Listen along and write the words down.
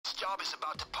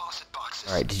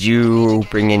Alright, did you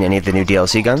bring in any of the new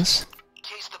DLC guns?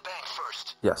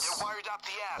 Yes.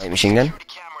 Light machine gun?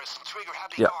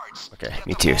 Yeah. Okay,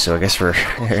 me too, so I guess we're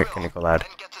gonna go loud.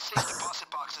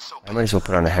 I might as well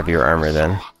put on a heavier armor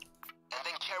then.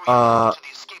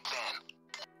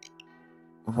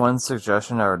 One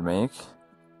suggestion I would make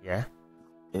Yeah?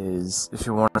 is if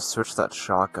you want to switch that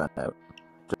shotgun out.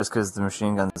 Just because the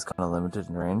machine gun is kind of limited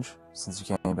in range, since you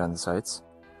can't aim down the sights.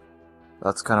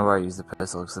 That's kind of why I use the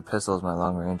pistol, because the pistol is my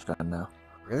long range gun now.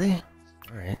 Really?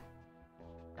 Alright.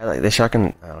 I like the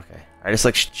shotgun. Oh, okay. I just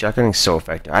like shotgunning so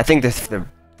effective. I think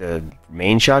the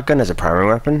main shotgun as a primary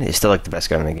weapon is still like the best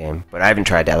gun in the game, but I haven't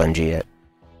tried the LMG yet.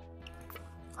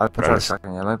 I've tried a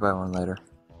shotgun, yeah, I might buy one later.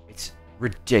 It's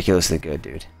ridiculously good,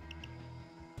 dude.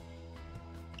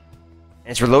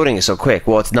 And its reloading is so quick.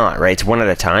 Well, it's not, right? It's one at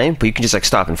a time, but you can just like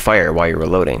stop and fire while you're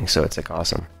reloading, so it's like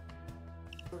awesome.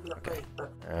 Okay.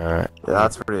 Yeah,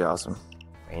 that's pretty awesome.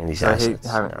 These I hate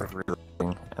having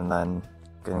reloading and then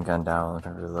getting gunned down and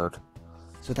trying to reload.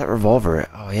 So that revolver,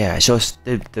 oh yeah, so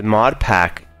the mod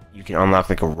pack, you can unlock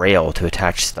like a rail to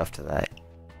attach stuff to that.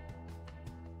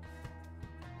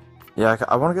 Yeah,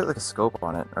 I want to get like a scope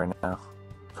on it right now.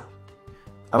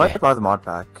 I might buy the mod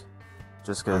pack,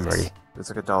 just because it's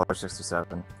like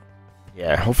 $1.67.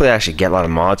 Yeah, hopefully I actually get a lot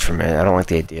of mods from it. I don't like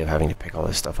the idea of having to pick all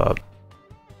this stuff up.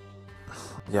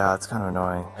 Yeah, it's kind of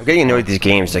annoying. I'm getting annoyed with these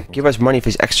games. Like, give us money for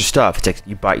this extra stuff. It's like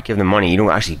you give them money, you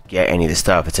don't actually get any of the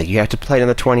stuff. It's like you have to play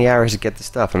another 20 hours to get the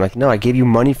stuff. I'm like, no, I gave you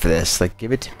money for this. Like,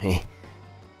 give it to me.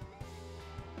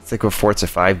 It's like what Forza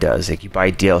 5 does. Like, you buy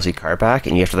a DLC car pack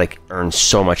and you have to like earn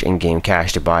so much in-game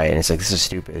cash to buy it, and it's like, this is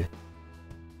stupid.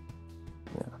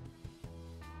 Yeah.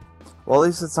 Well, at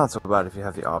least it's not so bad if you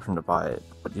have the option to buy it.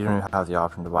 But you don't even have the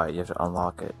option to buy it. You have to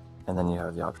unlock it, and then you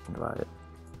have the option to buy it.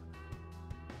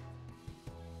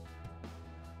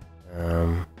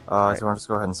 Right. So you want to just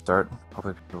go ahead and start?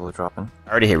 Hopefully people will drop in. I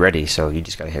already hit ready, so you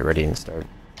just gotta hit ready and start.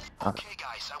 Okay,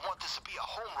 guys, I want this to be a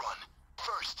home run.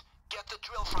 First, get the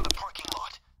drill from the parking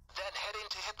lot. Then head in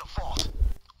to hit the vault.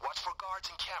 Watch for guards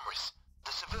and cameras.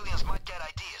 The civilians might get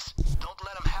ideas. Don't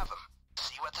let them have them.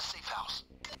 See you at the safe house.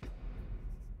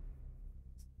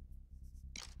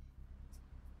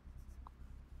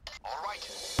 Alright,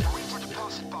 hurry for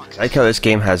deposit boxes. I like how this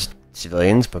game has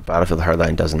civilians, but Battlefield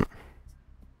Hardline doesn't.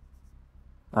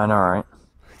 I know, right?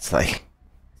 It's like,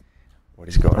 what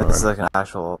is going on? It's like an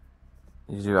actual.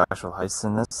 You do actual heists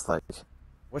in this, like.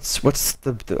 What's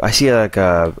the I see like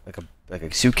a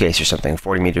suitcase or something,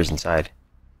 40 meters inside.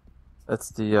 That's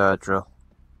the drill.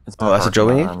 It's that's a drill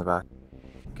we need? on the back.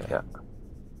 Okay. Yeah.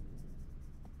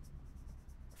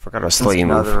 Forgot how slow you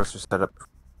move. Now the roads are set up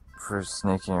for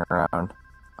sneaking around.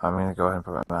 I'm gonna go ahead and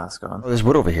put my mask on. Oh, there's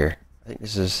wood over here. I think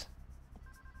this is.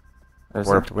 Board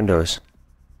up the windows.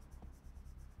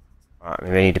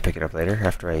 Maybe I need to pick it up later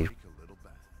after I.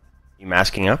 You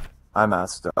masking up? I'm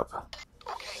masked up.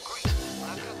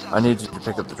 I need you to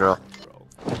pick up the drill.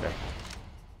 Okay.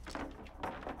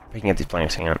 Picking up these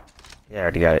planks, hang on. Yeah, I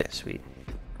already got it. Sweet.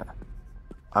 Okay.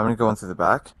 I'm gonna go in through the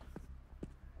back.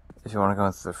 If you want to go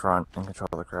in through the front and control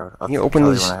the crowd, I'll Can you open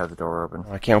tell these? you when I have the door open.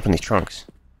 Oh, I can't open these trunks.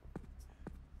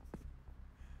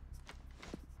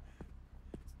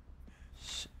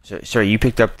 So, sorry, you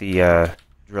picked up the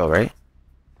drill, right?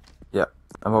 Yeah,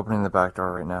 I'm opening the back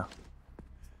door right now.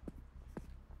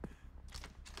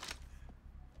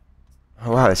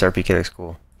 Oh wow, this RPK looks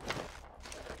cool.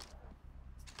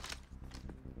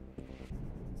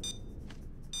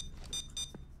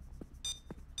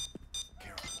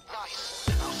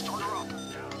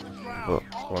 Go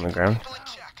on the ground.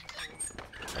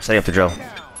 I'm setting up the drill.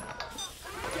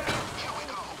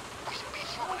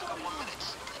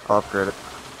 I'll upgrade it.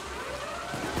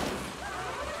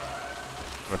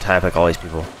 I'm gonna tie up like all these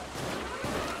people.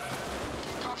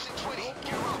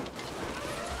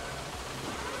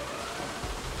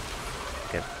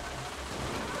 Good.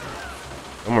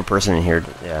 One more person in here.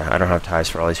 Yeah, I don't have ties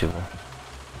for all these people.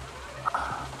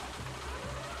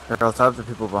 Here, I'll tie up the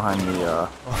people behind the,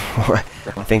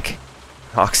 I think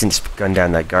Oxen just gunned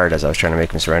down that guard as I was trying to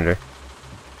make him surrender.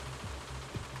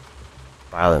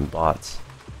 Violent bots.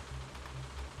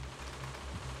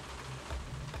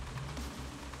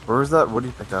 Where was that wood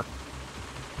you picked up?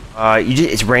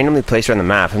 It's randomly placed around the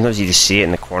map. Sometimes you just see it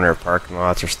in the corner of parking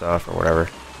lots or stuff or whatever.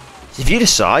 So if you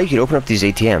just saw, you could open up these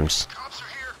ATMs. Cops are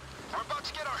here. We're about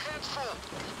to get our hands full.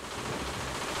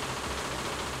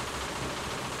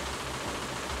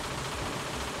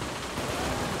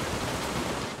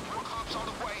 More cops on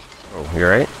the way. Oh, you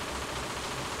alright?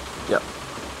 Yep.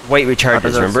 White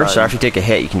recharges, remember? outside. So after you take a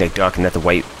hit, you can like duck and let the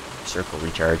white circle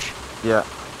recharge. Yeah.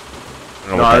 I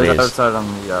don't know No, what I that was is. outside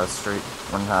on the street.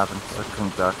 when it happened, so I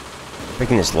couldn't duck.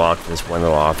 Picking this lock for this one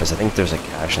little office. I think there's a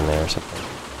cache in there or something.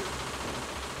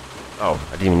 Oh,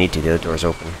 I didn't even need to. The other door's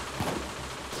open.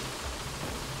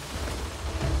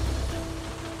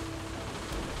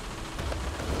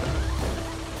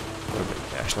 A little bit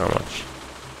of cache, not much.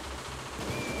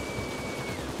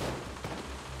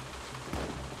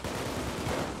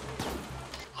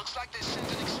 Looks like they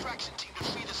sent an extraction team to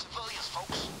free the civilians,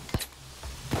 folks.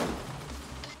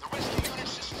 The rescue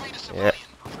units just freed a civilian. Yep.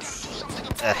 Do something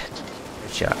about it.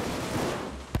 Good shot.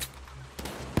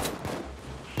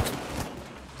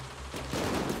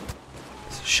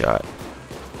 It's a shot.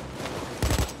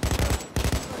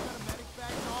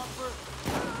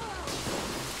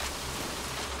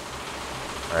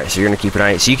 Alright, so you're gonna keep an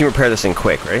eye. So you can repair this thing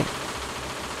quick, right?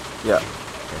 Yeah.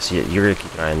 Okay, so you're gonna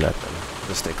keep an eye on that then.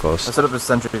 Just stay close. I set up a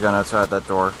sentry gun outside that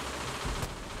door.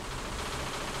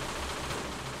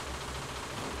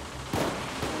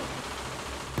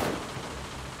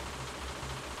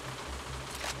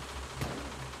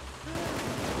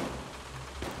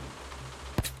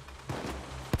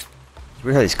 It's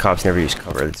weird how these cops never use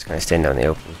cover. They just kind of stand out in the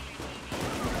open.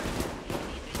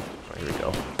 Oh, here we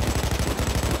go.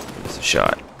 Give this a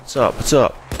shot. What's up? What's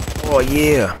up? Oh,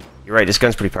 yeah. You're right, this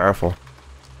gun's pretty powerful.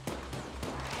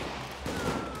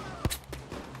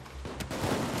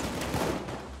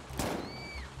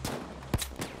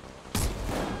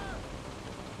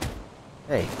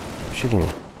 Hey, you're shooting me.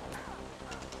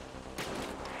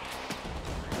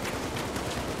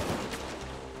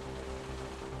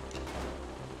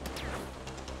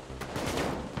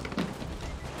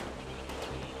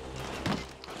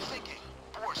 Thinking.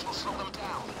 Force will slow them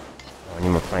down. Oh, I need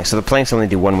more planks. So the planks only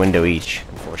do one window each,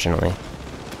 unfortunately.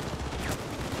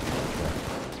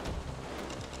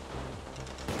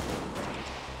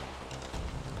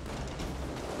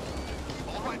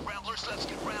 All right, Ramblers, let's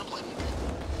get rambling.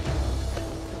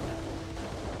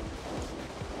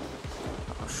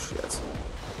 Oh shit.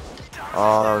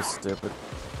 Oh, that was stupid.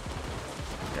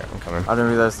 Yeah, I'm coming. I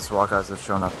didn't realize the SWAT guys had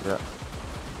shown up yet.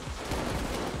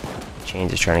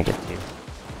 Chains is trying to get to you.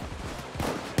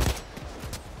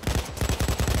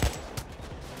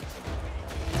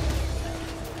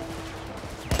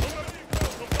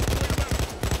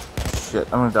 Shit,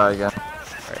 I'm gonna die again.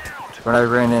 When I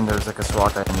ran in, there was like a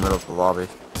SWAT guy in the middle of the lobby.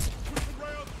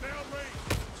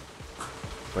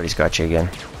 But he's got you again.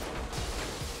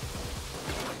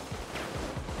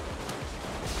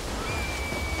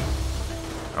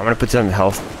 I'm gonna put some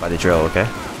health by the drill, okay?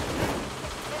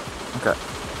 Okay.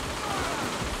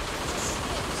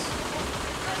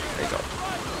 There you go.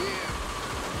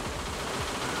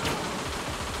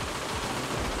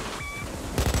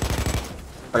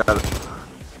 I got it.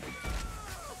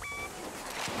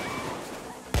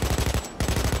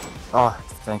 Oh,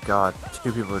 thank God.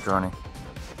 2 people are joining.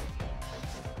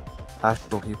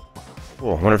 Actual people.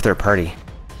 Cool. I wonder if they're a party.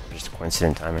 Just a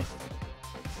coincident timing.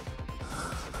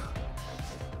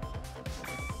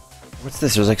 What's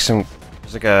this? There's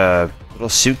like a little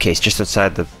suitcase just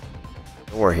outside the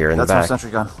door here in That's the my back. sentry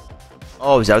gun.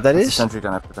 Oh, is that what that That's is? the sentry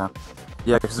gun I put down.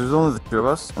 Yeah, because there was only the 2 of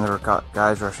us, and there were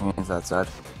guys rushing into that side.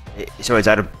 So is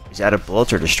that a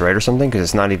bullet or destroyed or something? Because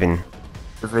it's not even.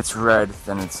 If it's red,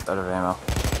 then it's out of ammo.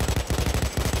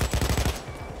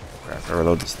 I have to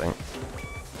reload this thing.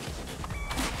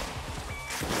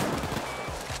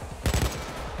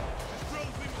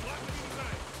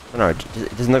 Oh, no, it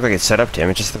doesn't look like it's set up, Tim.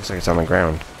 It just looks like it's on the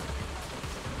ground.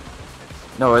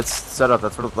 No, it's set up.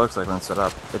 That's what it looks like when it's set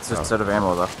up. It's just Oh. set of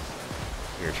ammo, though.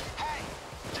 Weird. Hey,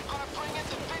 they're gonna bring in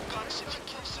the big guns if you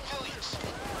kill civilians.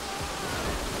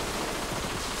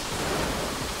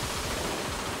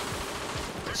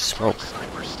 Smoke.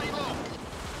 Sniper, stay low.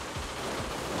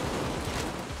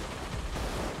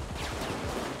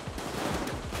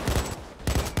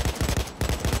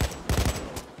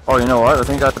 Oh, you know what? I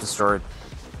think I got destroyed.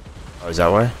 Oh, is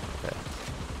that why?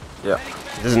 Yeah.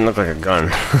 It doesn't look like a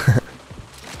gun.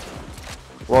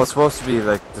 Well, it's supposed to be,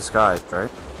 like, disguised, right?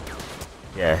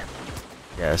 Yeah.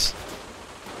 Yes.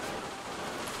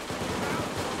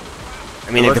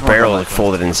 I mean, It if the looks more barrel like is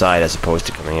folded inside as opposed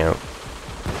to coming out.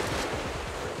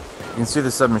 You can see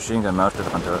the submachine gun mounted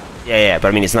onto it. Yeah, but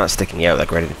I mean, it's not sticking out,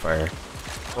 like, ready to fire.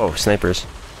 Whoa, snipers.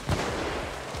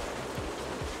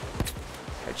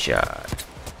 Headshot.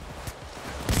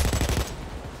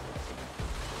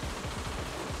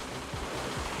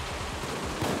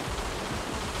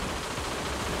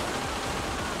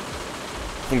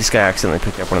 I think this guy accidentally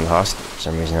picked up one of the hostages for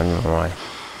some reason. I don't know why.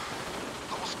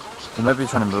 They might be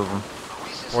trying to move them.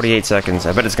 48 seconds.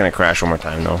 I bet it's gonna crash one more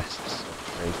time, though.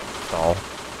 Very stall.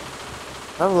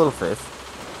 Have a little faith.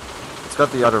 It's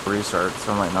got the auto restart,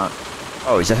 so it might not.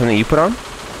 Oh, is that something you put on?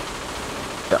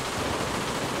 Yeah.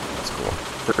 That's cool.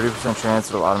 30% chance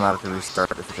it'll automatically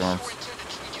restart if it jams.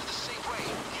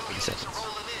 80 seconds.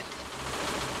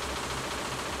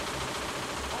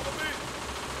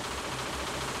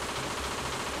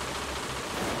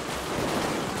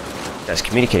 Guys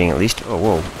communicating at least. Oh,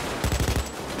 whoa.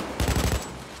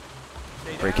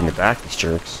 Breaking the back, these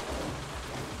jerks.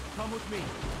 Come with me.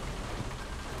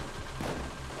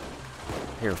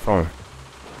 Here, phone.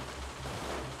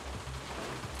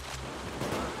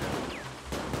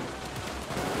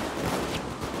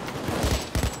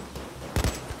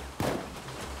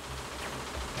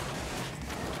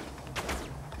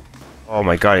 Oh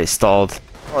my god, it stalled.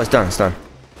 Oh, it's done, it's done.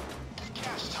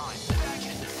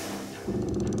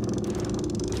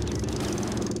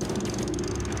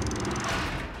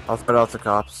 I'll throw out the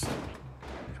cops. If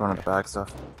you want to bag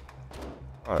stuff.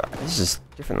 Oh, this is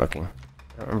different looking.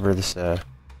 I don't remember this, this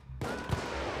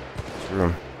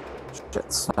room.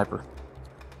 Shit, sniper.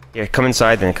 Yeah, come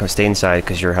inside, then stay inside,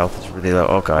 because your health is really low.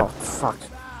 Oh Oh, god, fuck.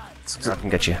 I can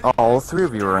get you. Oh, all three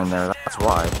of you are in there, that's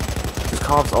why. There's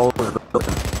cops all over the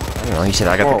building. I don't know, he said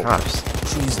I got Whoa. the cops.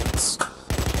 Jesus.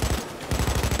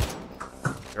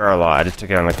 There are a lot, I just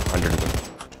took out like 100 of them.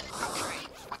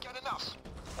 We get enough,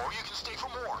 or you can stay for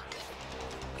more.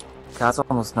 Cat's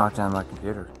almost knocked down my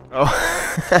computer. Oh,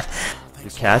 you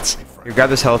cats. Here, grab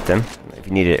this health then, if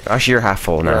you need it. Actually, you're half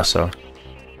full now, Yeah. so.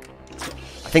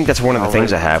 I think that's one of the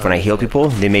things I have. When I heal people,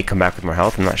 they may come back with more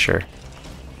health, I'm not sure.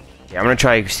 Yeah, I'm gonna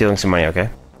try stealing some money, okay?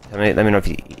 Let me know if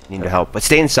you need help. But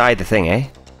stay inside the thing, eh?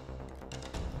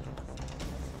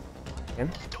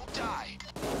 Don't die.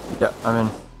 Yeah, I'm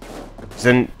in. 'Cause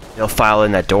then they'll file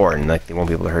in that door and like they won't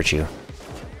be able to hurt you.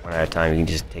 One at a time, you can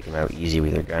just take them out easy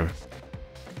with your gun.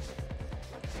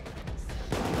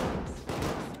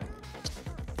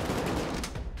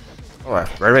 Oh,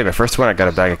 right away, my first one, I got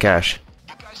a bag of cash.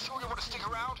 You guys sure you want to stick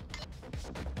around?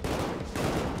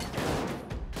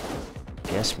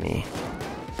 Guess me.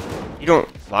 You don't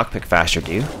lockpick faster,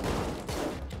 do you?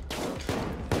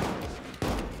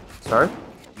 Sorry?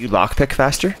 You lockpick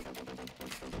faster?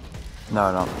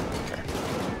 No, no.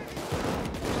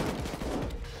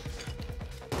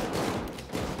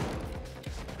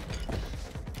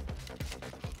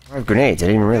 I have grenades, I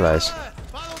didn't even realize.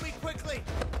 Follow me quickly.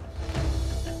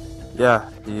 Yeah,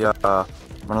 the,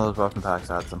 one of those weapon packs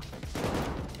had them.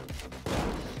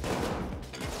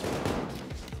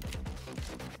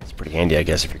 It's pretty handy, I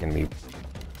guess, if you're gonna be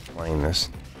playing this.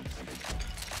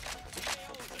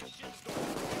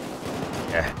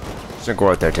 Yeah. Just don't go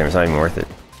out there, Tim, it's not even worth it.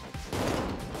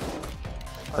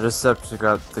 I just stepped to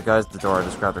grab the guys at the door, I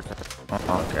just grabbed their kit.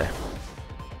 Oh, Okay.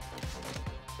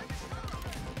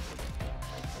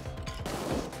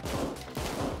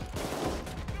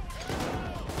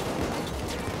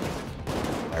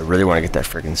 I really want to get that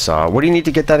friggin' saw. What do you need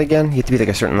to get that again? You have to be like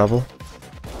a certain level?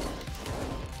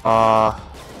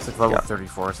 it's like level Yeah.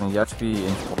 34, so you have to be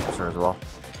enforcer as well.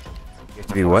 You have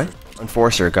to be what?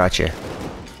 Enforcer, gotcha.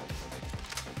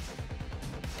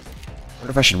 What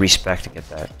if I should respec to get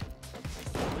that?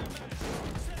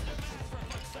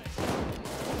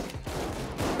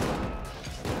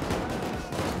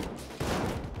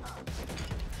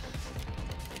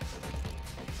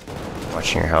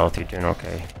 Watching your health, you're doing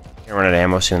okay. You're gonna run out of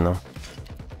ammo soon though.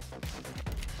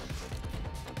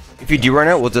 If you do run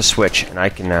out, we'll just switch and I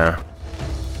can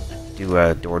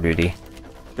do door duty.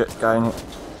 Get guy in here.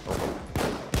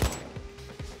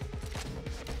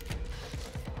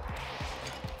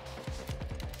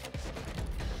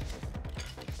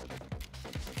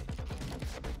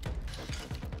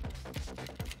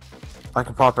 I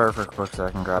can pop out for a quick so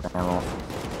I can grab ammo.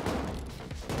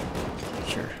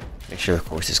 Sure. Make sure the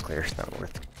coast is clear. It's not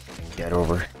worth getting dead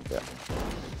over. Yeah.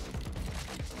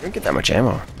 You don't get that much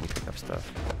ammo when you pick up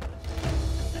stuff.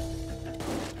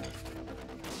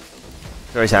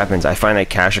 It always happens. I find like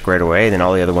cash right away, then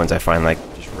all the other ones I find like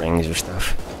just rings or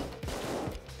stuff.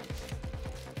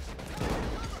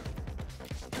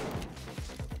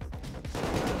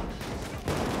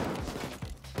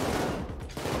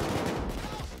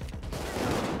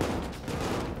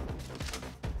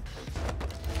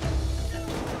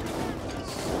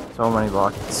 So many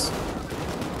buckets.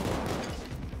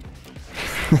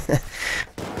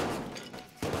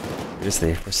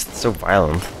 Seriously, we're so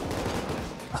violent.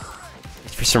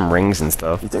 Just for some rings and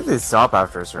stuff. You think they stop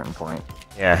after a certain point?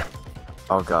 Yeah.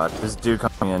 Oh god, there's a dude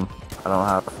coming in. I don't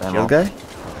have ammo. Shield guy?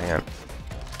 Oh, hang on.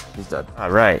 He's dead.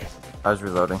 Alright. I was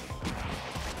reloading.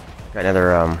 Got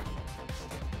another,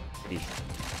 goodie.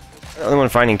 I'm the only one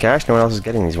finding cash, no one else is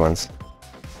getting these ones.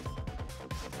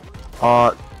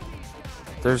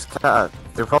 There's cat.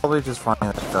 They're probably just finding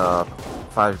like the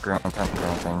 5 grand, 10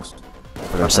 grand things.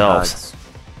 For themselves.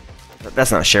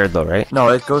 That's not shared though, right? No,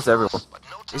 it goes to everyone.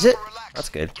 Is it? That's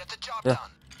good. Get the job Yeah. done.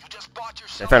 You just bought I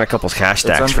yourself found a couple cash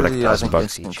It's stacks for under like the, I $1,000 think,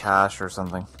 instant each. cash or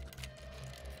something.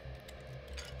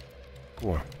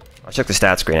 Cool. I'll check the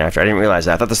stats screen after. I didn't realize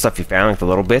that. I thought the stuff you found, like the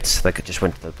little bits, like it just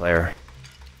went to the player.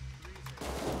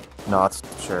 No, it's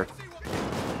shared.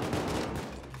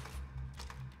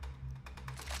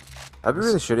 I'd be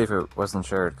really shitty if it wasn't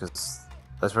shared, because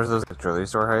especially those like jewelry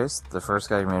store heists, the first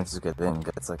guy who manages to get in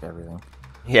gets like everything.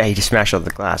 Yeah, you just smash out the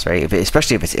glass, right?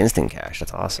 Especially if it's instant cash.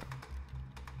 That's awesome.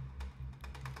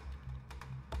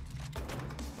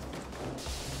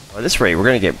 Well, at this rate, we're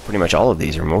gonna get pretty much all of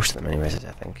these, or most of them, anyways.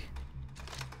 I think.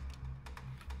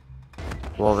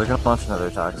 Well, they're gonna launch another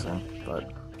attack soon, but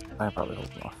I can probably hold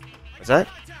them off. What's that?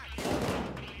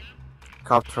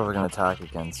 Cops probably gonna attack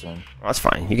again soon. Well, that's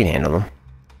fine. You can handle them.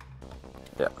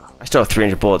 Yeah. I still have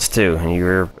 300 bullets too, and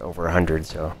you're over 100,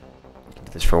 so we can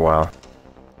do this for a while.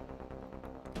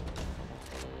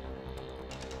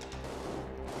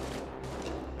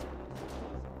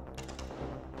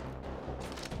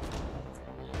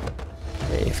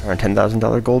 Hey, found a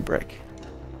 $10,000 gold brick.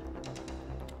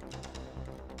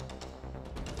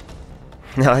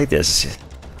 I like this. I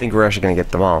think we're actually gonna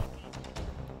get them all.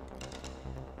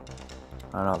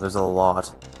 I don't know, there's a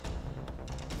lot.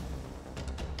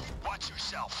 Watch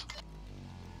yourself.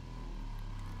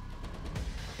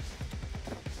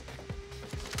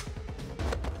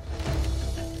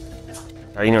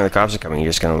 How do you know the cops are coming? You're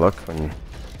just gonna look when...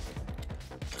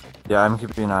 Yeah, I'm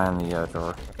keeping an eye on the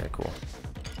door. Okay, cool.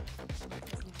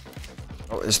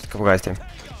 Oh, there's a couple guys, Tim.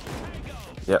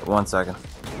 Yeah, 1 second.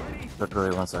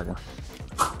 Literally 1 second.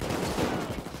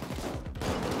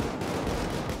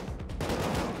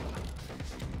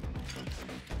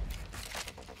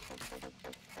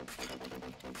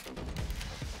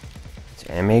 It's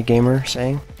anime gamer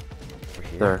saying? Over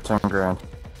here. There, 10 grand.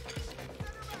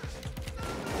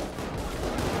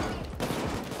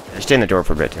 Yeah, stay in the door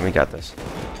for a bit, Tim. We got this.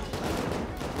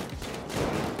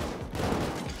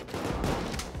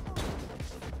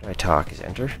 Do I talk? Is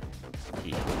enter?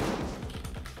 E.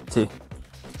 T.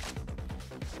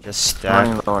 Just stack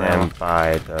Running low them now.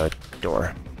 by the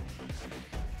door.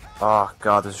 Oh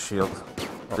god, there's a shield.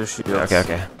 There's shields.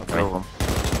 Okay. Two of them.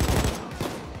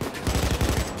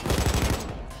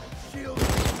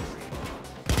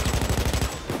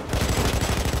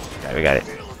 Yeah, we got it.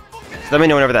 So let me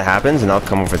know whenever that happens, and I'll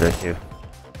come over there too.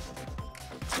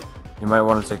 You might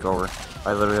want to take over.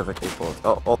 I literally have like 8 bullets.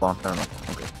 Oh, hold on. Never mind.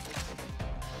 Okay.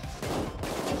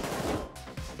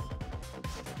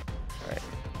 Alright.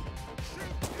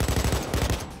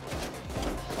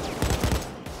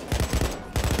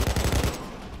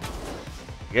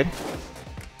 You good?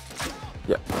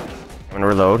 Yeah. I'm gonna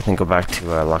reload, then go back to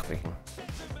lockpicking.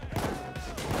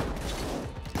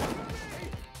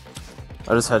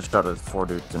 I just headshotted 4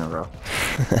 dudes in a row.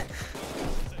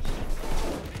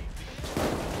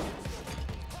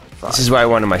 This is why I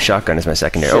wanted my shotgun as my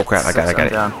secondary. Oh Shit, crap, I got it.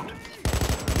 down.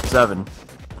 7.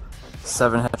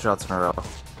 7 headshots in a row.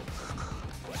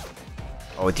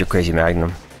 Oh, with your crazy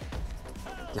magnum.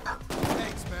 Yeah.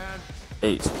 Thanks, man.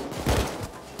 8.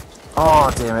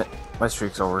 Oh, damn it. My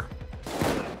streak's over.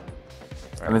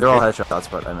 I mean, they're all headshots,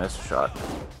 but I missed a shot.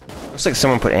 Looks like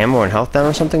someone put ammo and health down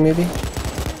or something, maybe?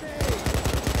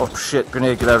 Oh shit,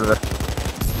 grenade, get out of there.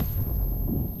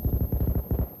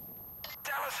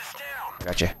 Dallas is down.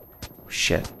 Gotcha. Oh,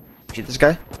 shit. Shoot this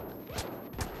guy?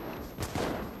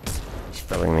 He's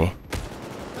filling me.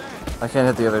 I can't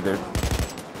hit the other dude.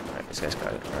 Alright, this guy's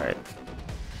got it. Alright.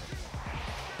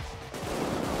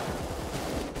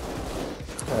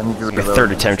 I need to Like a reload.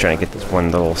 third attempt trying to get this one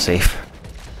little safe.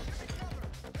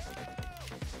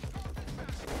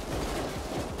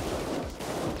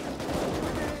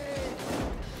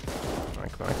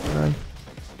 Come on. I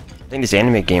think this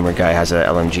anime gamer guy has a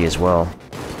LMG as well.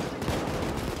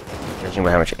 Judging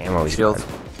by how much ammo he's Shield. got.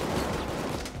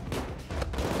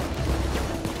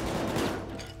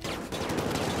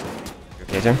 You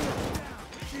okay, Tim?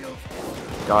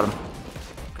 Got him.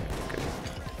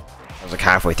 I was like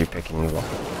halfway through picking you up.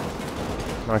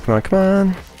 Come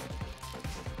on.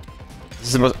 This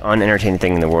is the most unentertaining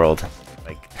thing in the world.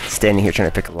 Like, standing here trying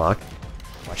to pick a lock.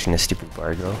 Watching this stupid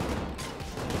bar go.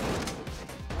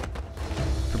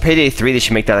 For Payday 3, they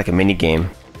should make that like a mini game.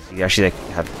 You actually like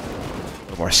have a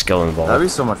little more skill involved. That'd be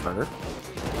so much better.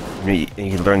 You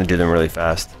can learn to do them really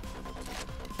fast.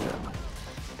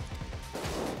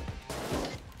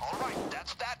 All right,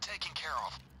 that's that taken care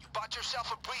of. You bought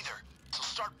yourself a breather, so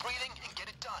start breathing and get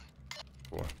it done.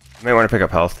 Cool. You might want to pick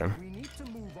up health then. We need to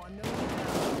move on. No.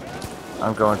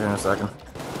 I'm going to in a second.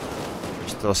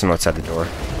 There's Still some outside the door.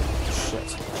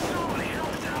 Shit.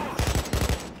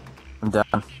 I'm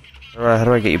down. How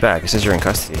do I get you back? It says you're in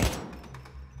custody.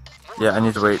 Yeah, I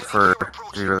need to wait for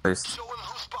to be released. Show him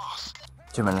who's boss.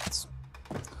 2 minutes.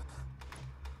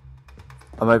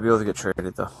 I might be able to get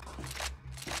traded though.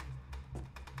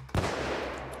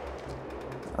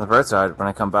 On the bright side, when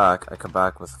I come back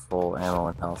with full ammo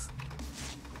and health.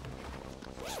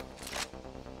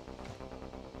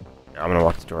 Yeah, I'm gonna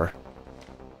walk the door.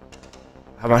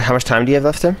 How much time do you have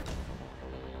left, Tim?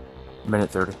 Minute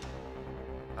 30.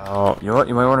 Oh, You know what?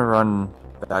 You might want to run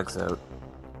bags out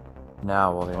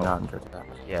now while they're not under attack.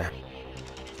 yeah.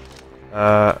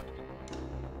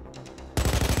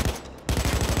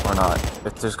 Or not.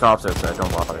 If there's cops outside,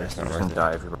 don't bother. You're It's just not gonna worth it.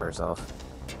 die if you're by yourself.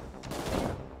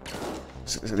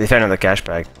 So they found another cash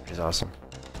bag, which is awesome.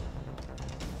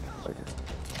 Like,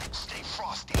 Stay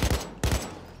frosty.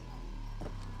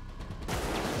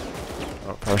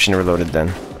 Oh, probably shouldn't have reloaded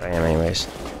then, but I am anyways.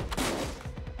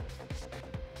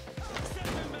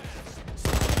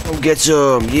 Go get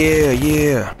some! Yeah,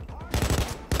 yeah!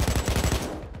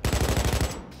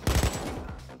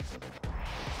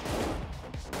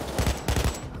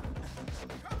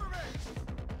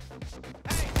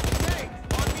 Hey,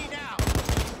 on me now.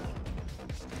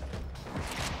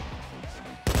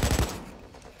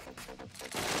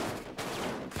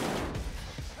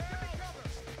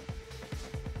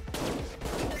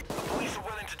 The police are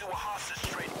willing to do a hostage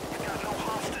trade. We've got no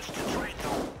hostage to trade,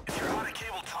 though. If you're out of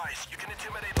cable ties, you can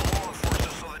intimidate the law enforcer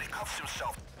so that he cuffs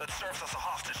himself. That serves as a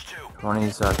hostage, too. 20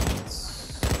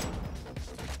 seconds.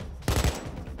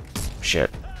 Shit.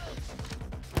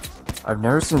 I've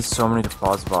never seen so many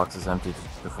deposit boxes emptied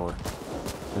before.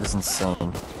 It is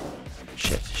insane.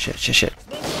 Shit, shit, shit, shit.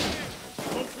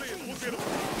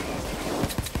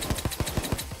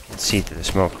 Can see through the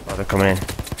smoke. Oh, they're coming in.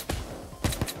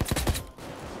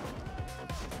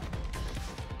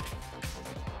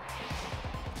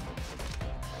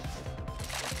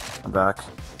 I'm back.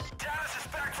 Dallas is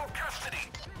back from custody.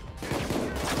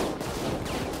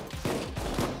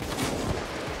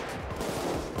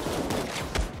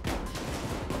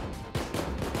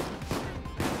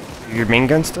 Your main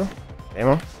gun still?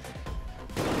 Ammo?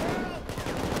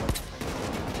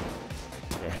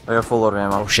 I got full load of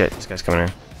ammo. Oh shit, this guy's coming in.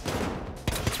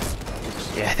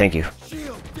 Yeah, thank you.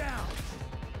 Shield down.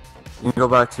 You can go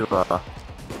back to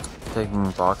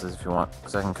taking boxes if you want,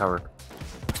 because I can cover.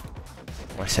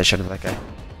 Oh, I said shut up that guy.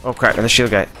 Oh crap, another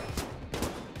shield guy.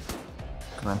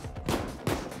 Come in.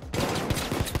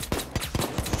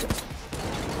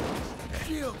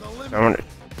 Shield eliminated. I wonder,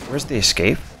 where's the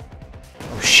escape?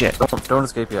 Oh shit. Don't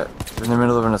escape yet. You're in the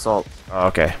middle of an assault. Oh,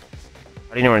 okay.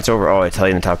 How do you know when it's over? Oh, I tell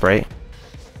you in the top right.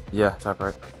 Yeah, top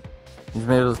right. You've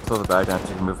been able to throw the bag down so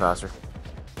you can move faster.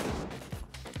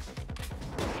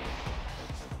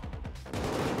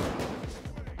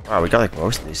 Wow, we got like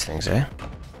most of these things, eh?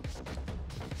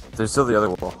 There's still the other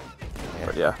wall.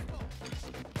 But yeah.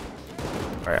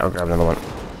 Alright, I'll grab another one.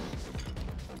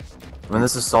 When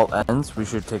this assault ends, we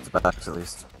should take the bags at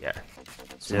least. Yeah.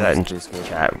 So Say that in we can escape.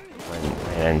 chat when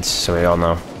it ends, so we all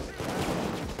know.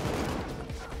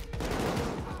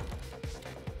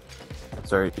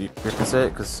 Sorry, you can say it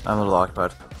because I'm a little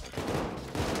occupied.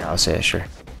 Yeah, I'll say it, sure.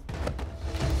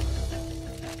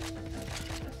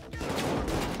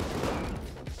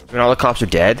 When all the cops are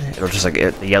dead, it'll just like,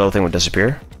 the yellow thing would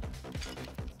disappear?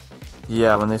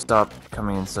 Yeah, when they stop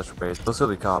coming in such ways, they'll still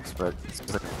be cops, but it's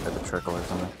just like a trickle or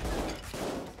something.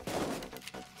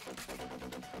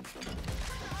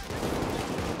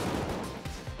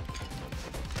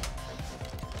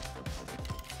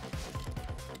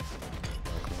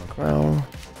 Well,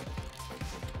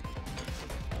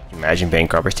 imagine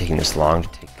bank robbers taking this long to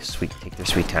take their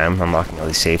sweet time unlocking all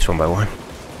these safes one by one.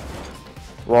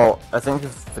 Well, I think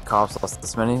if the cops lost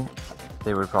this many,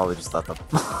 they would probably just let them.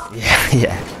 Yeah,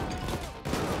 yeah.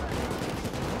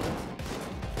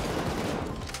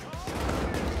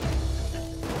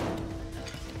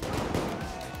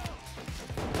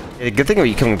 Yeah, the good thing about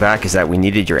you coming back is that we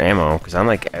needed your ammo, because I'm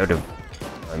like out of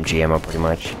LMG ammo pretty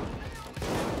much.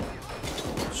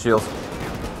 Shield.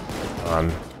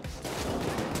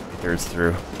 Thirds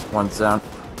through. One's down.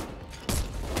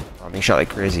 I'm being shot like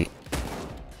crazy.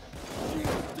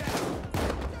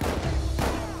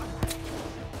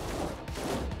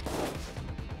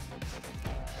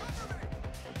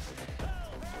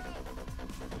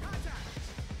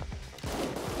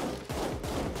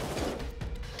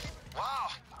 Wow,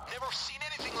 never seen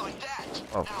anything like that.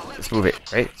 Oh, Now, let's move it,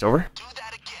 right? It's over? do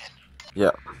that again.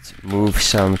 Yeah. Let's move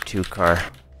some to car.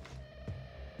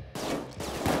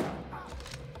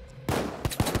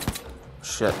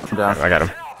 Shit, I'm down. I got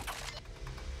him.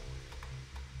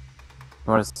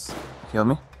 You want to heal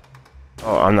me?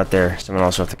 Oh, I'm not there. Someone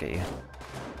else will have to get you.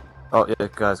 Oh, yeah,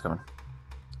 guy's coming.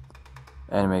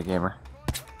 Anime gamer.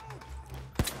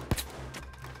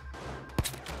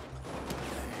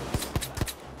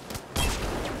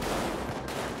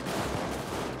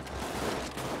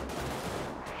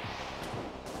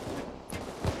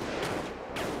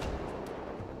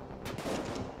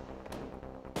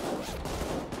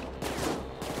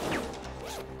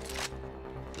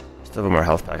 Still have more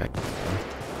health back. I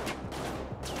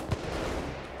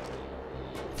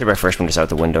think my first one just out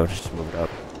the window. Just move it up.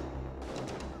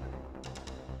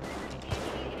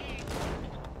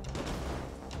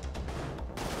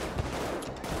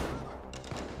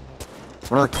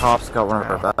 One of the cops got one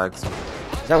of our bags.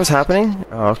 Is that what's happening?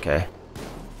 Oh, okay.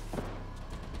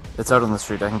 It's out on the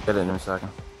street. I can get it in a second.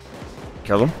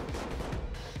 Killed him?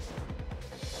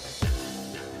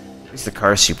 At least the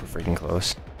car's super freaking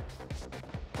close.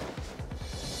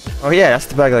 Oh yeah, that's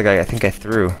the bag like I think I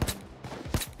threw. Oh,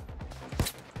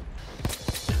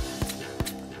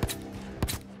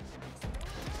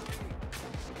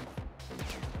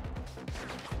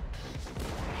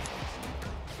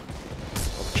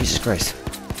 Jesus Christ.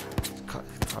 The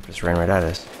cop just ran right at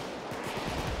us.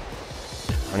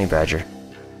 Honey badger.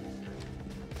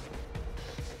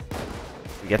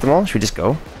 We get them all? Should we just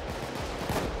go?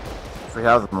 If we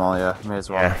have them all, yeah, may as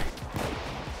well. Yeah.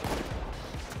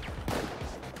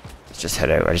 Let's just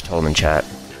head out. I just told him in chat.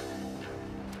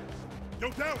 Yo,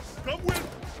 Dallas, come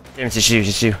with. Damn, it's you,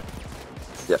 it's you.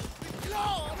 Yep.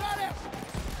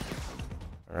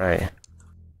 Alright.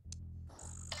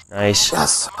 Nice.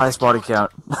 Yes, highest body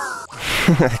count.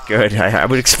 Good. I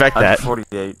would expect that. 48.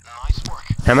 Nice work.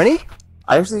 How many?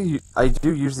 I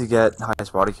do usually get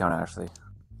highest body count actually.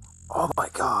 Oh my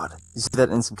god. You see that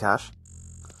instant cash?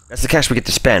 That's the cash we get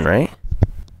to spend, right?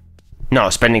 No,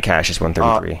 spending cash is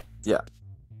 133. Yeah.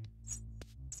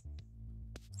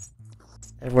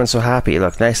 Everyone's so happy.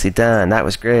 Look, nicely done. That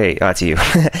was great. Oh, it's you.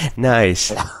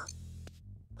 Nice. Yeah.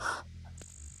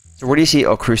 So where do you see?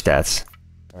 Oh, crew stats.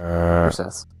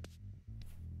 Process.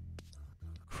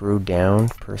 Crew down.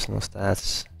 Personal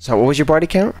stats. So what was your body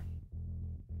count?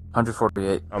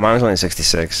 148. Oh, mine was only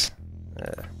 66. I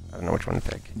don't know which one to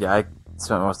pick. Yeah, I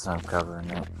spent most of the time covering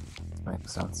it.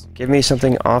 Makes sense. Give me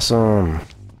something awesome.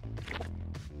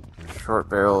 Short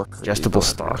barrel. Adjustable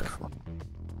stock. Well,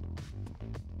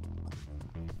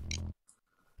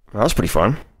 that was pretty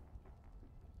fun.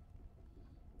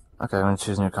 Okay, I'm gonna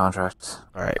choose a new contract.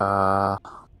 Alright.